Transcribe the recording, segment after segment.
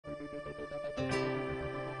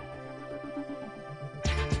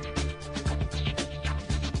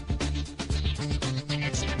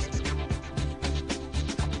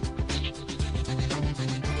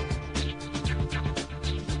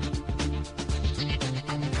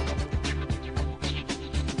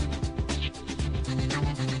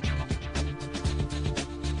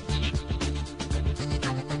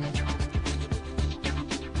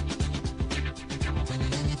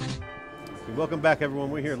Welcome back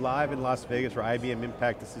everyone. We're here live in Las Vegas for IBM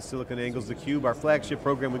Impact. This is SiliconANGLE's TheCUBE, our flagship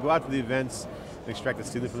program. We go out to the events and extract the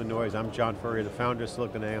signal from the noise. I'm John Furrier, the founder of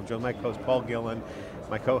SiliconANGLE. I'm joined by my co-host Paul Gillin,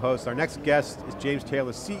 my co-host. Our next guest is James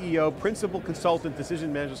Taylor, CEO, Principal Consultant,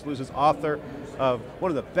 Decision Management Solutions, author of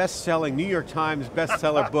one of the best-selling New York Times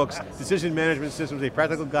bestseller books, Decision Management Systems, a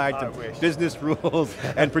practical guide to business rules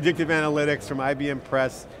and predictive analytics from IBM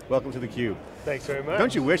Press. Welcome to theCUBE. Thanks very much.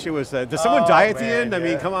 Don't you wish it was, does someone die at the end? Yeah. I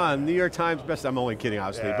mean, come on, New York Times best, I'm only kidding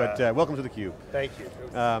obviously, but welcome to theCUBE. Thank you.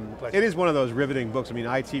 It is one of those riveting books. I mean,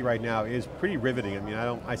 IT right now is pretty riveting. I mean,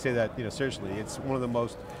 I say that seriously. It's one of the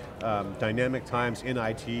most dynamic times in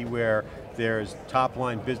IT where there's top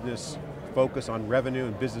line business focus on revenue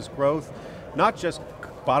and business growth, not just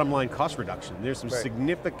bottom line cost reduction. There's some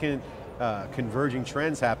significant converging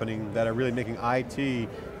trends happening that are really making IT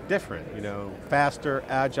different, faster,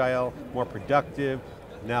 agile, more productive.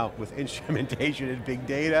 Now with instrumentation and big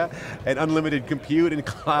data and unlimited compute and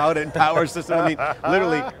cloud and power system, I mean,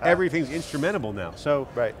 literally everything's instrumentable now. So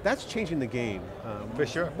that's changing the game. For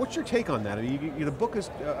sure. What's your take on that? I mean, the book is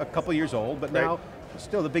a couple years old, but now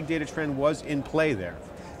still the big data trend was in play there.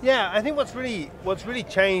 Yeah, I think what's really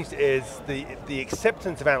changed is the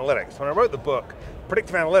acceptance of analytics. When I wrote the book,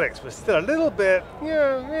 predictive analytics was still a little bit,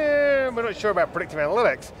 we're not sure about predictive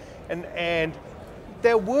analytics. And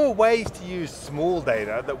there were ways to use small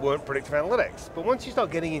data that weren't predictive analytics. But once you start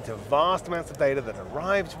getting into vast amounts of data that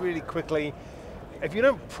arrives really quickly, if you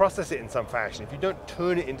don't process it in some fashion, if you don't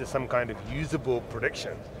turn it into some kind of usable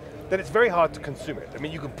prediction, then it's very hard to consume it. I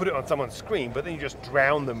mean, you can put it on someone's screen, but then you just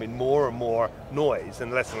drown them in more and more noise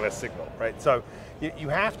and less signal, right? So you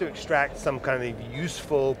have to extract some kind of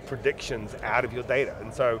useful predictions out of your data.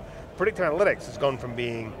 And so predictive analytics has gone from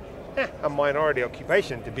being a minority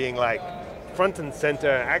occupation to being like front and center,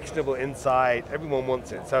 actionable insight, everyone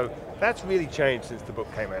wants it. So that's really changed since the book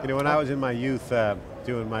came out. When I was in my youth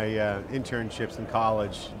doing my internships in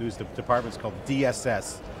college, there was the departments called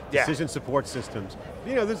DSS, Decision Support Systems.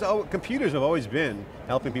 Computers have always been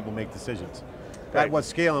helping people make decisions. At what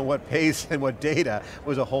scale and what pace and what data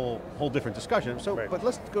was a whole different discussion. So, but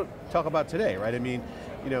let's go talk about today, right? I mean,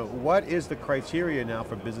 what is the criteria now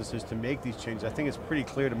for businesses to make these changes? I think it's pretty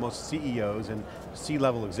clear to most CEOs and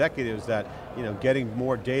C-level executives that getting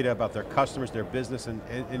more data about their customers, their business, and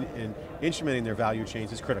instrumenting their value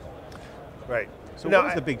chains is critical. Right. So what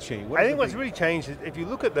is the big change? I think what's really changed is if you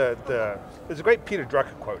look at there's a great Peter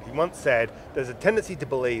Drucker quote. He once said, there's a tendency to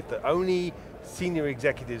believe that only senior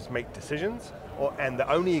executives make decisions, and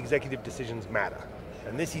the only executive decisions matter.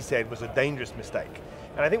 And this, he said, was a dangerous mistake.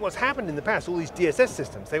 And I think what's happened in the past, all these DSS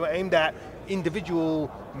systems, they were aimed at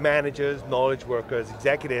individual managers, knowledge workers,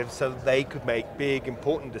 executives, so they could make big,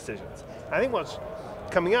 important decisions. I think what's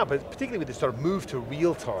coming up, particularly with this sort of move to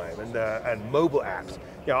real time and mobile apps,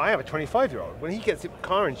 I have a 25-year-old, when he gets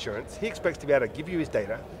car insurance, he expects to be able to give you his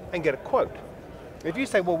data and get a quote. If you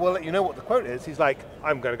say, well, we'll let you know what the quote is, he's like,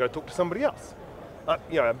 I'm going to go talk to somebody else.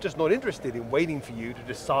 I'm just not interested in waiting for you to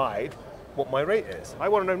decide what my rate is. I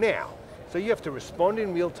want to know now. So you have to respond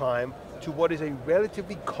in real time to what is a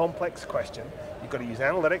relatively complex question. You've got to use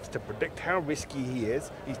analytics to predict how risky he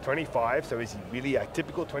is. He's 25, so is he really a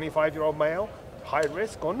typical 25-year-old male, high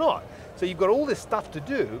risk or not? So you've got all this stuff to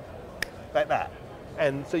do like that.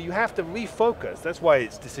 And so you have to refocus. That's why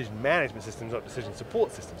it's decision management systems, not decision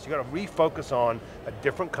support systems. You've got to refocus on a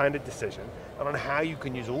different kind of decision and on how you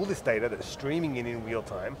can use all this data that's streaming in real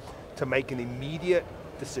time to make an immediate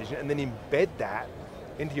decision and then embed that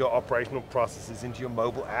into your operational processes, into your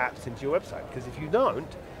mobile apps, into your website. Because if you don't,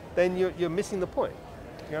 then you're missing the point.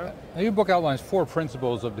 Now your book outlines 4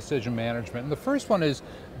 principles of decision management, and the first one is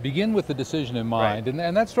begin with the decision in mind,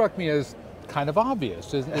 and that struck me as kind of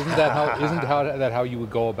obvious. Isn't that how you would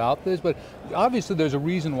go about this? But obviously there's a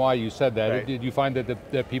reason why you said that. Did you find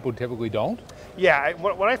that people typically don't? Yeah,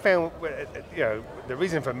 what I found, the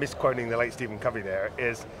reason for misquoting the late Stephen Covey there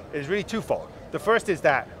is really twofold. The first is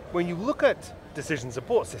that when you look at decision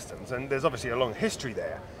support systems, and there's obviously a long history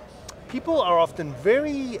there, people are often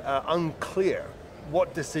very unclear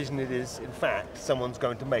what decision it is, in fact, someone's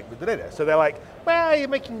going to make with the data. So they're like, well, you're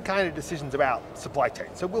making kind of decisions about supply chain.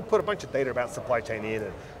 So we'll put a bunch of data about supply chain in,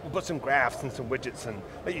 and we'll put some graphs and some widgets and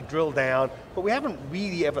let you drill down, but we haven't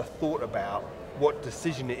really ever thought about what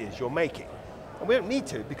decision it is you're making. And we don't need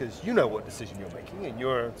to, because you know what decision you're making, and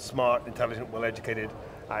you're a smart, intelligent, well-educated,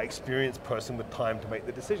 experienced person with time to make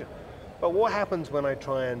the decision. But what happens when I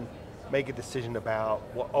try and make a decision about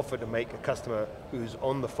what offer to make a customer who's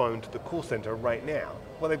on the phone to the call center right now?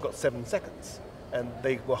 Well, they've got 7 seconds, and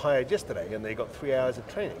they were hired yesterday, and they got 3 hours of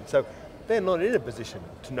training. So they're not in a position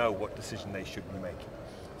to know what decision they should be making.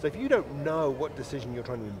 So if you don't know what decision you're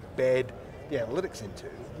trying to embed the analytics into,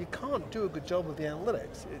 you can't do a good job of the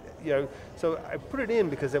analytics. So I put it in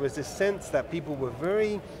because there was this sense that people were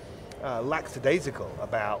very lackadaisical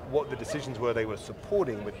about what the decisions were they were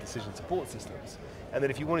supporting with decision support systems. And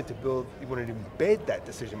that if you wanted to embed that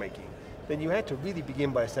decision making, then you had to really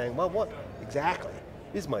begin by saying, well, what exactly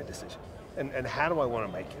is my decision? And how do I want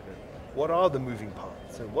to make it? And what are the moving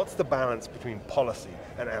parts? And what's the balance between policy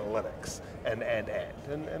and analytics and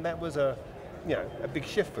that was a big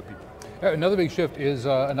shift for people. Another big shift is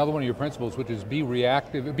another one of your principles, which is be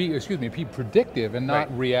predictive and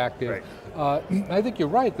not reactive. Right. I think you're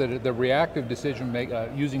right that the reactive decision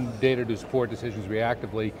using data to support decisions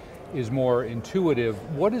reactively is more intuitive.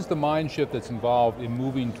 What is the mind shift that's involved in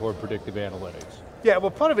moving toward predictive analytics? Yeah,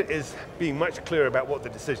 well, part of it is being much clearer about what the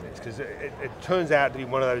decision is, because it turns out to be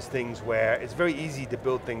one of those things where it's very easy to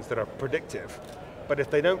build things that are predictive, but if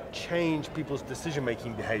they don't change people's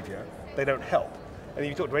decision-making behavior, they don't help. And if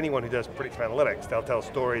you talk to anyone who does predictive analytics, they'll tell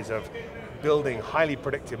stories of building highly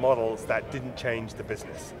predictive models that didn't change the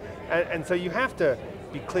business. And so you have to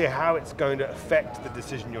be clear how it's going to affect the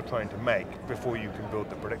decision you're trying to make before you can build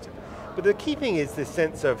the predictive. But the key thing is this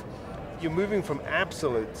sense of you're moving from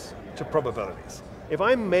absolutes to probabilities. If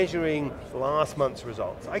I'm measuring last month's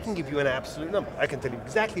results, I can give you an absolute number. I can tell you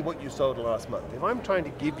exactly what you sold last month. If I'm trying to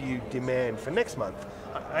give you demand for next month,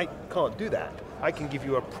 I can't do that. I can give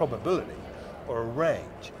you a probability or a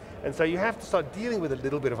range. And so you have to start dealing with a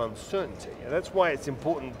little bit of uncertainty. And that's why it's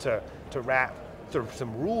important to wrap sort of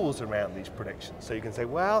some rules around these predictions. So you can say,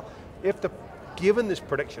 well, given this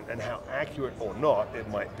prediction and how accurate or not it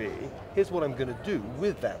might be, here's what I'm going to do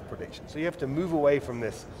with that prediction. So you have to move away from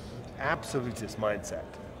this absolutist mindset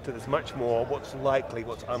to this much more what's likely,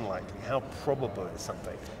 what's unlikely, how probable is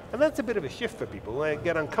something. And that's a bit of a shift for people. They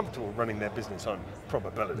get uncomfortable running their business on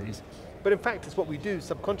probabilities. But in fact, it's what we do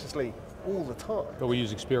subconsciously all the time. But we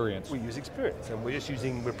use experience. We use experience, and we're just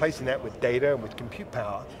replacing that with data and with compute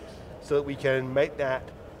power so that we can make that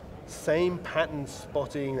same pattern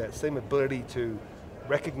spotting, that same ability to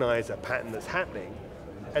recognize a pattern that's happening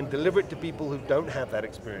and deliver it to people who don't have that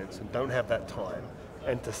experience and don't have that time,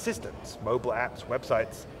 and to systems, mobile apps,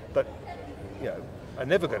 websites, that are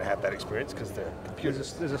never going to have that experience because they're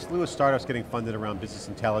computers. There's a slew of startups getting funded around business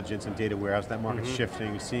intelligence and data warehouse. That market's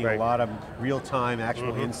shifting. We're seeing a lot of real-time,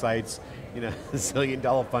 actual insights, $1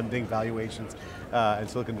 zillion funding valuations in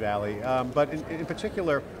Silicon Valley. But in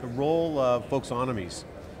particular, the role of folksonomies.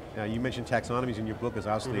 You mentioned taxonomies in your book as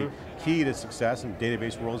obviously key to success, and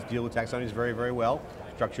database worlds deal with taxonomies very, very well.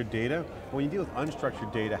 Structured data. When you deal with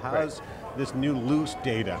unstructured data, how does this new loose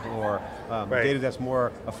data, or data that's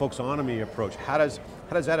more a folksonomy approach, how does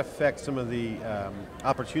that affect some of the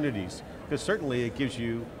opportunities? Because certainly it gives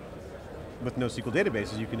you, with NoSQL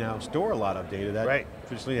databases, you can now store a lot of data that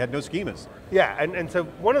traditionally had no schemas. Yeah, and so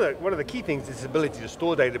one of the key things is the ability to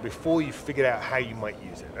store data before you figured out how you might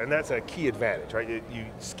use it, and that's a key advantage, right? You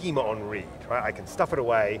schema on read, right? I can stuff it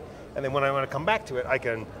away, and then when I want to come back to it, I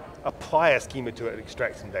can apply a schema to it and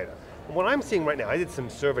extract some data. And what I'm seeing right now, I did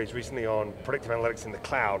some surveys recently on predictive analytics in the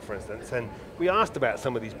cloud, for instance, and we asked about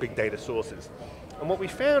some of these big data sources. And what we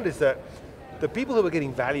found is that the people who were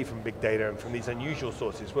getting value from big data and from these unusual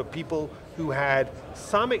sources were people who had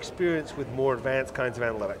some experience with more advanced kinds of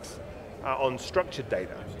analytics on structured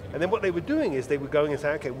data. And then what they were doing is they were going and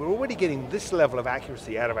saying, okay, we're already getting this level of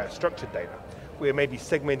accuracy out of our structured data. We're maybe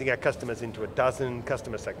segmenting our customers into a dozen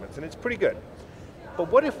customer segments, and it's pretty good. But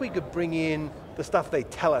what if we could bring in the stuff they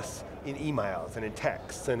tell us in emails and in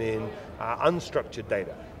texts and in unstructured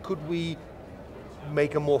data? Could we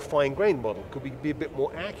make a more fine-grained model? Could we be a bit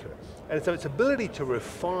more accurate? And so its ability to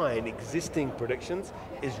refine existing predictions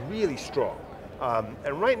is really strong.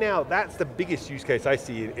 And right now, that's the biggest use case I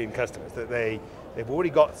see in customers, that they've already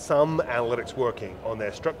got some analytics working on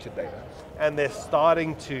their structured data, and they're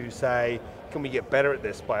starting to say, can we get better at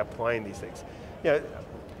this by applying these things?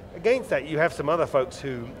 Against that, you have some other folks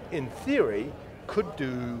who, in theory, could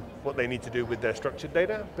do what they need to do with their structured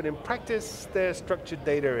data, but in practice, their structured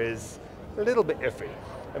data is a little bit iffy.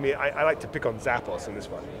 I mean, I like to pick on Zappos in this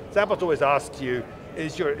one. Zappos always asks you,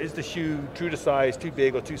 is the shoe true to size, too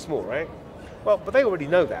big or too small, right? Well, but they already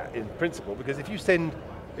know that in principle, because if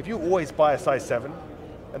you always buy a size 7,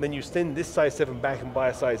 and then you send this size 7 back and buy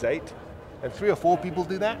a size 8, and 3 or 4 people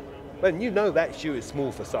do that, then you know that shoe is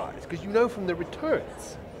small for size, because you know from the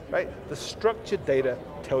returns, right? The structured data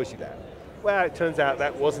tells you that. Well, it turns out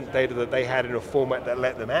that wasn't data that they had in a format that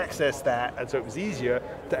let them access that, and so it was easier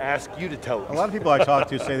to ask you to tell them. A lot of people I talk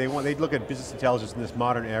to say they'd look at business intelligence in this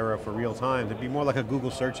modern era for real time to be more like a Google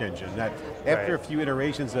search engine, that after a few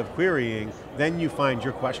iterations of querying, then you find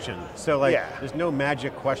your question. So there's no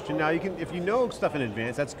magic question. Now if you know stuff in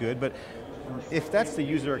advance, that's good, but if that's the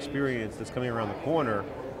user experience that's coming around the corner,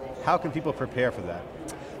 how can people prepare for that?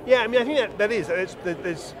 Yeah, I mean, I think that is.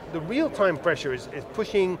 The real-time pressure is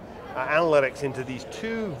pushing analytics into these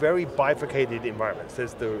two very bifurcated environments.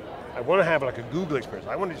 There's I want to have like a Google experience.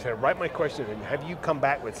 I want to just write my question and have you come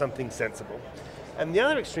back with something sensible. And the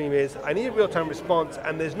other extreme is, I need a real-time response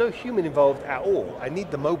and there's no human involved at all. I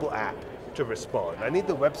need the mobile app to respond. I need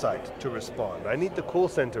the website to respond. I need the call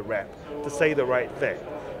center rep to say the right thing.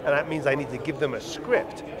 And that means I need to give them a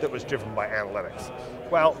script that was driven by analytics.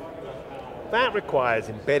 Well, that requires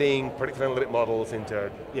embedding predictive analytic models into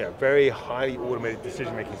very highly automated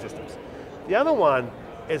decision-making systems. The other one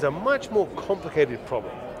is a much more complicated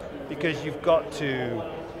problem because you've got to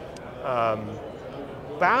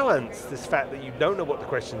balance this fact that you don't know what the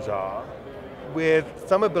questions are with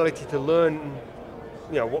some ability to learn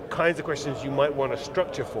what kinds of questions you might want to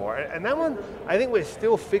structure for. And that one, I think we're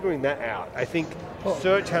still figuring that out. I think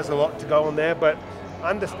search has a lot to go on there, but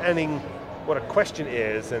understanding what a question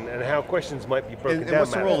is and how questions might be broken down. And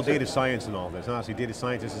what's the role of data science in all this? Obviously data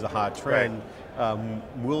scientist is a hot trend. Right.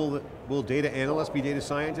 Will data analysts be data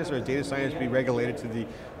scientists, or data scientists be regulated to the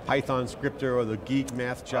Python scripter or the geek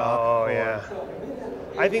math job? Oh yeah.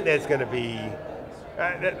 I think there's going to be,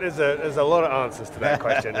 there's a lot of answers to that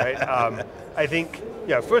question, right? I think,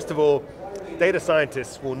 first of all, data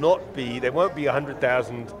scientists will not be, there won't be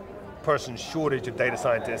 100,000 person shortage of data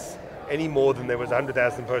scientists any more than there was a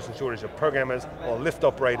 100,000 person shortage of programmers or lift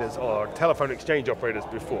operators or telephone exchange operators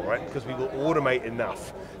before, right? Because we will automate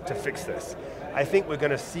enough to fix this. I think we're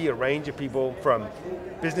going to see a range of people, from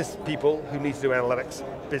business people who need to do analytics,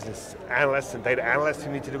 business analysts and data analysts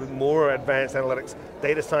who need to do more advanced analytics,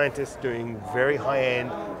 data scientists doing very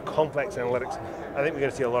high-end, complex analytics. I think we're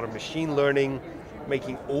going to see a lot of machine learning,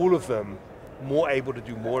 making all of them more able to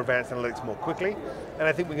do more advanced analytics more quickly. And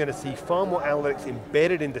I think we're going to see far more analytics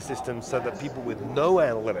embedded into systems so that people with no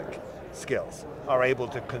analytic skills are able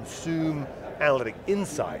to consume analytic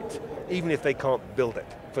insight, even if they can't build it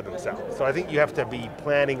for themselves. So I think you have to be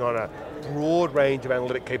planning on a broad range of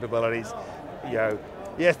analytic capabilities.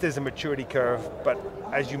 Yes, there's a maturity curve, but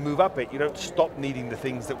as you move up it, you don't stop needing the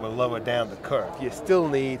things that were lower down the curve.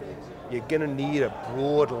 You're going to need a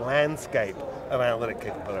broad landscape of analytic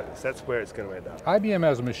capabilities. That's where it's going to end up. IBM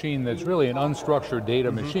has a machine that's really an unstructured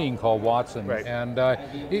data machine called Watson, right. And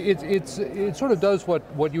it sort of does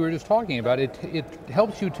what you were just talking about. It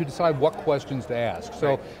helps you to decide what questions to ask.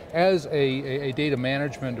 So, as a data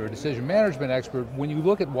management or decision management expert, when you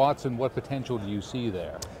look at Watson, what potential do you see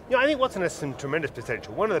there? I think Watson has some tremendous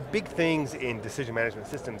potential. One of the big things in decision management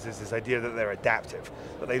systems is this idea that they're adaptive,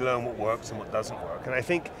 that they learn what works and what doesn't work. And I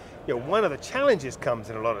think one of the challenges comes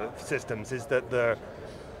in a lot of systems is that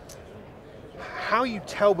how you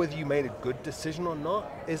tell whether you made a good decision or not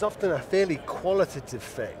is often a fairly qualitative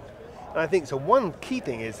thing. And I think, so one key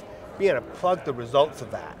thing is being able to plug the results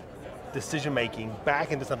of that decision making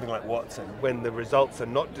back into something like Watson when the results are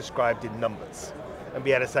not described in numbers, and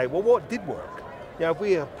be able to say, well, what did work? If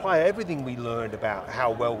we apply everything we learned about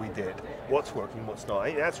how well we did, what's working, what's not, I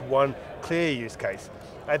think that's one clear use case.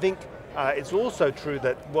 I think it's also true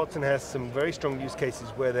that Watson has some very strong use cases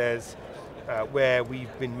where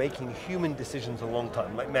we've been making human decisions a long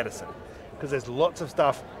time, like medicine, because there's lots of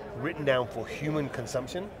stuff written down for human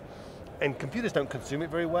consumption, and computers don't consume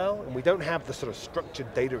it very well, and we don't have the sort of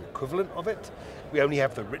structured data equivalent of it. We only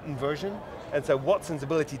have the written version, and so Watson's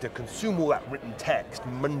ability to consume all that written text,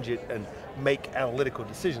 munge it, and make analytical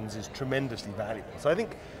decisions is tremendously valuable. So I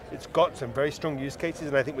think it's got some very strong use cases,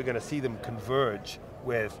 and I think we're going to see them converge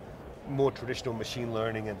with more traditional machine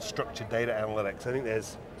learning and structured data analytics. I think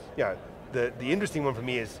there's, the interesting one for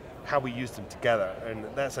me is how we use them together, and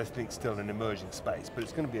that's, I think, still an emerging space, but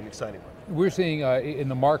it's going to be an exciting one. We're seeing in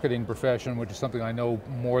the marketing profession, which is something I know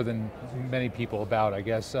more than many people about, I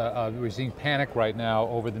guess, we're seeing panic right now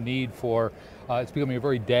over the need for, it's becoming a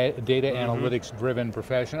very data analytics driven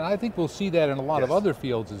profession, and I think we'll see that in a lot of other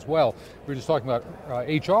fields as well. We were just talking about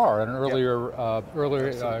HR in an earlier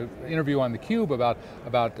interview on theCUBE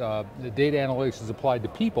about the data analytics as applied to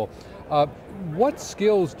people. What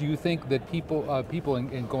skills do you think that people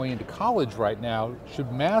in going into college right now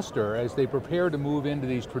should master as they prepare to move into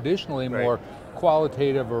these traditionally more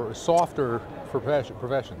qualitative or softer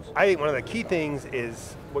professions? I think one of the key things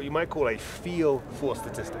is what you might call a feel for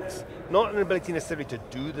statistics. Not an ability necessarily to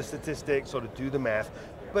do the statistics or to do the math,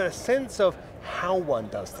 but a sense of how one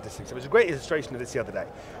does statistics. There was a great illustration of this the other day.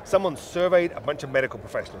 Someone surveyed a bunch of medical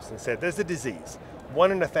professionals and said, there's a disease.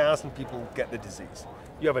 1 in 1,000 people get the disease.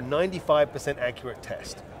 You have a 95% accurate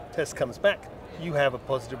test. Test comes back, you have a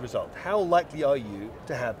positive result. How likely are you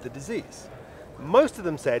to have the disease? Most of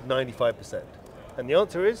them said 95%. And the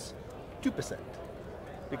answer is 2%.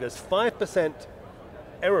 Because 5%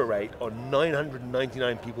 error rate on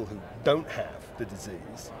 999 people who don't have the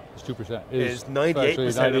disease It's 2%. is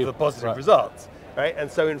 98% of the positive results. Right?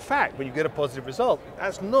 And so in fact, when you get a positive result,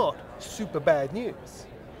 that's not super bad news.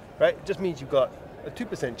 Right? It just means you've got a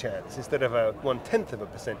 2% chance instead of a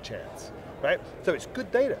 0.1% chance. Right? So it's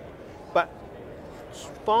good data. But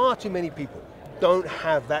far too many people don't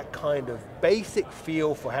have that kind of basic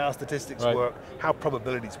feel for how statistics work, how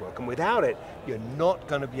probabilities work, and without it, you're not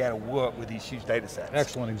going to be able to work with these huge data sets.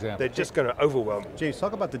 Excellent example. They're just going to overwhelm you. James,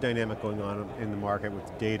 talk about the dynamic going on in the market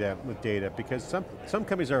with data, because some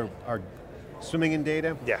companies are swimming in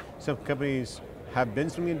data. Yeah. Some companies have been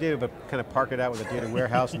swimming in data, but kind of park it out with a data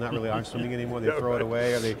warehouse and not really aren't swimming anymore. They throw it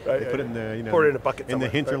away, or they put it in the pour it in a bucket in the somewhere.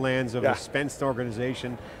 hinterlands of a fenced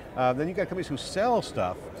organization. Then you got companies who sell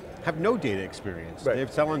stuff, have no data experience. They're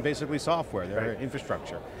selling basically software, they're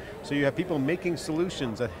infrastructure. So you have people making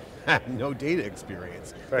solutions that have no data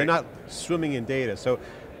experience. They're not swimming in data. So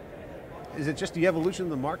is it just the evolution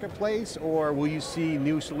of the marketplace, or will you see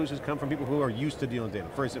new solutions come from people who are used to dealing with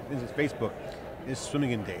data? For instance, Facebook is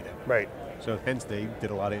swimming in data. Right. So hence they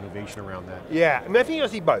did a lot of innovation around that. Yeah, I mean, I think you'll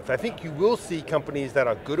see both. I think you will see companies that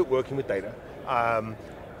are good at working with data,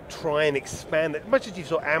 try and expand it. Much as you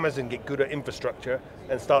saw Amazon get good at infrastructure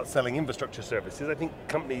and start selling infrastructure services, I think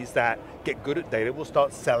companies that get good at data will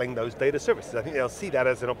start selling those data services. I think they'll see that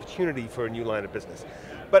as an opportunity for a new line of business.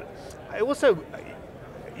 But I also,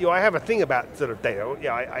 I have a thing about sort of data.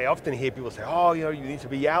 I often hear people say, oh, you need to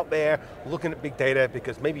be out there looking at big data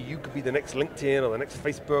because maybe you could be the next LinkedIn or the next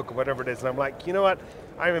Facebook or whatever it is. And I'm like, you know what?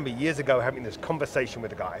 I remember years ago having this conversation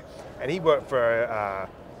with a guy, and he worked for a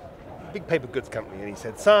big paper goods company, and he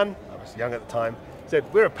said, son, I was young at the time, said,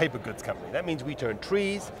 we're a paper goods company. That means we turn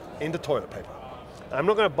trees into toilet paper. I'm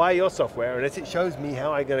not going to buy your software unless it shows me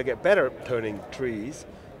how I'm going to get better at turning trees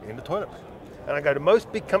into toilet paper. And I go to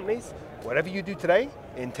most big companies, whatever you do today,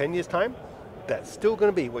 in 10 years' time, that's still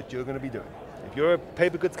going to be what you're going to be doing. If you're a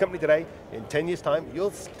paper goods company today, in 10 years' time,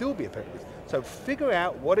 you'll still be a paper goods. So figure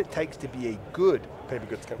out what it takes to be a good paper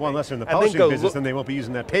goods company. Well, unless they're in the publishing business, then they won't be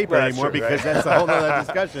using that paper anymore, because that's a whole other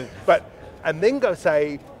discussion. And then go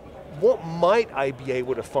say, what might I be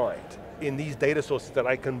able to find in these data sources that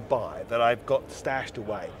I can buy, that I've got stashed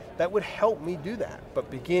away? That would help me do that. But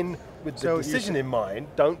begin with the decision in mind.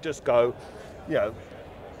 Don't just go,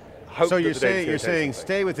 hope. So you're saying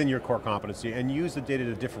stay within your core competency and use the data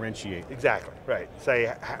to differentiate. Exactly, right. Say,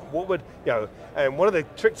 what would, and one of the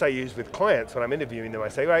tricks I use with clients when I'm interviewing them, I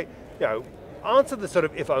say, right, answer the sort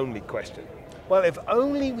of if only question. Well, if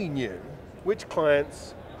only we knew which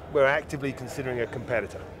clients were actively considering a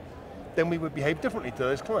competitor, then we would behave differently to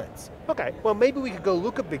those clients. Okay, well maybe we could go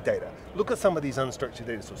look at big data, look at some of these unstructured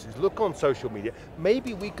data sources, look on social media,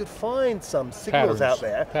 maybe we could find some signals out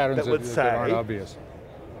there that would say, aren't obvious.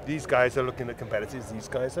 These guys are looking at competitors, these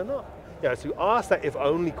guys are not. So ask that if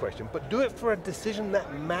only question, but do it for a decision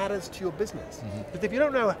that matters to your business. Because if you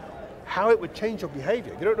don't know how it would change your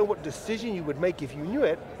behavior, if you don't know what decision you would make if you knew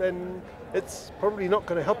it, then it's probably not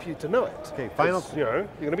going to help you to know it. Okay, you're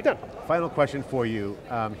going to be done. Final question for you.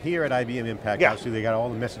 Here at IBM Impact, obviously they got all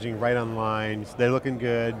the messaging right online, they're looking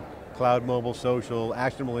good, cloud, mobile, social,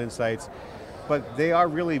 actionable insights, but they are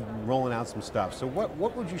really rolling out some stuff. So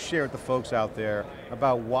what would you share with the folks out there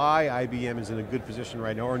about why IBM is in a good position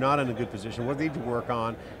right now, or not in a good position, what do they need to work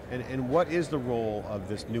on, and what is the role of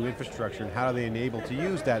this new infrastructure, and how do they enable to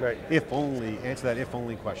use that answer that if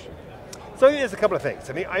only question? So I think there's a couple of things.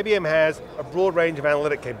 I mean, IBM has a broad range of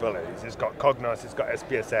analytic capabilities. It's got Cognos, it's got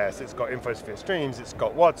SPSS, it's got InfoSphere Streams, it's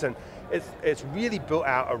got Watson. It's really built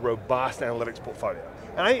out a robust analytics portfolio.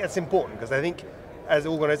 And I think that's important, because I think as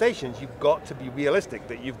organizations, you've got to be realistic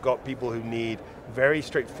that you've got people who need very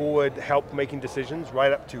straightforward help making decisions,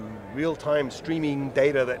 right up to real-time streaming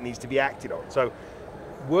data that needs to be acted on. So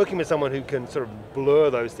working with someone who can sort of blur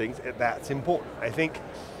those things, that's important. I think,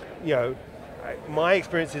 my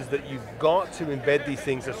experience is that you've got to embed these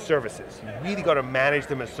things as services. You've really got to manage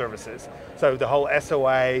them as services. So the whole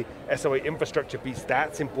SOA infrastructure piece,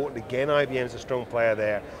 that's important. Again, IBM's a strong player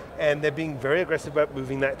there. And they're being very aggressive about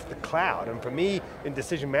moving that to the cloud. And for me, in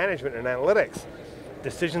decision management and analytics,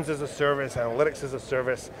 decisions as a service, analytics as a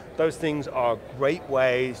service, those things are great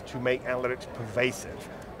ways to make analytics pervasive.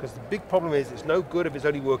 Because the big problem is, it's no good if it's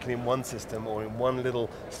only working in one system or in one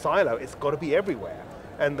little silo. It's got to be everywhere.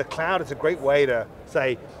 And the cloud is a great way to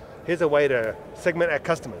say, here's a way to segment our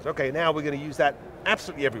customers. Okay, now we're going to use that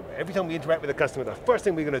absolutely everywhere. Every time we interact with a customer, the first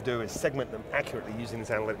thing we're going to do is segment them accurately using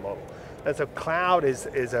this analytic model. And so cloud is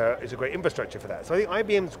a great infrastructure for that. So I think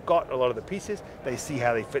IBM's got a lot of the pieces. They see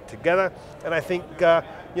how they fit together. And I think,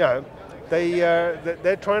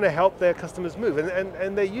 they're trying to help their customers move,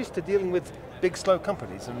 and they're used to dealing with big, slow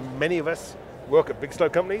companies, and many of us work at big, slow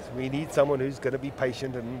companies. We need someone who's going to be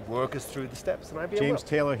patient and work us through the steps, and IBM James will.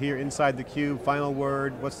 Taylor here inside theCUBE, final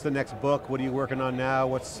word, what's the next book? What are you working on now?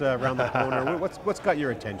 What's around the corner? What's got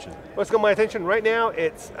your attention? What's got my attention right now,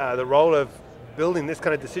 it's the role of building this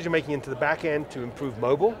kind of decision making into the back end to improve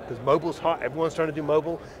mobile, because mobile's hot, everyone's trying to do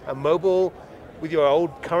mobile, and mobile with your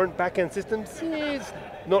old current back end systems is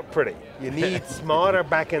not pretty. You need smarter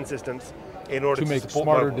back end systems in order to make support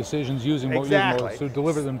smarter mobile. decisions using Exactly. mobile, to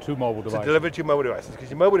deliver them to mobile devices. To deliver to your mobile devices, because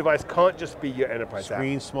your mobile device can't just be your enterprise app.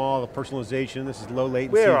 Screen small, the personalization, this is low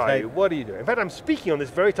latency. Where are you? What are you doing? In fact, I'm speaking on this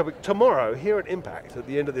very topic tomorrow here at Impact at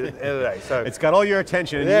the end of the day. So it's got all your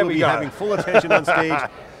attention, and there you'll be having full attention on stage.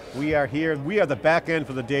 We are here, we are the back end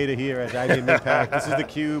for the data here at IBM Impact. This is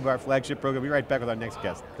theCUBE, our flagship program. We'll be right back with our next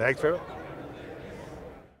guest. Thanks, Furrier.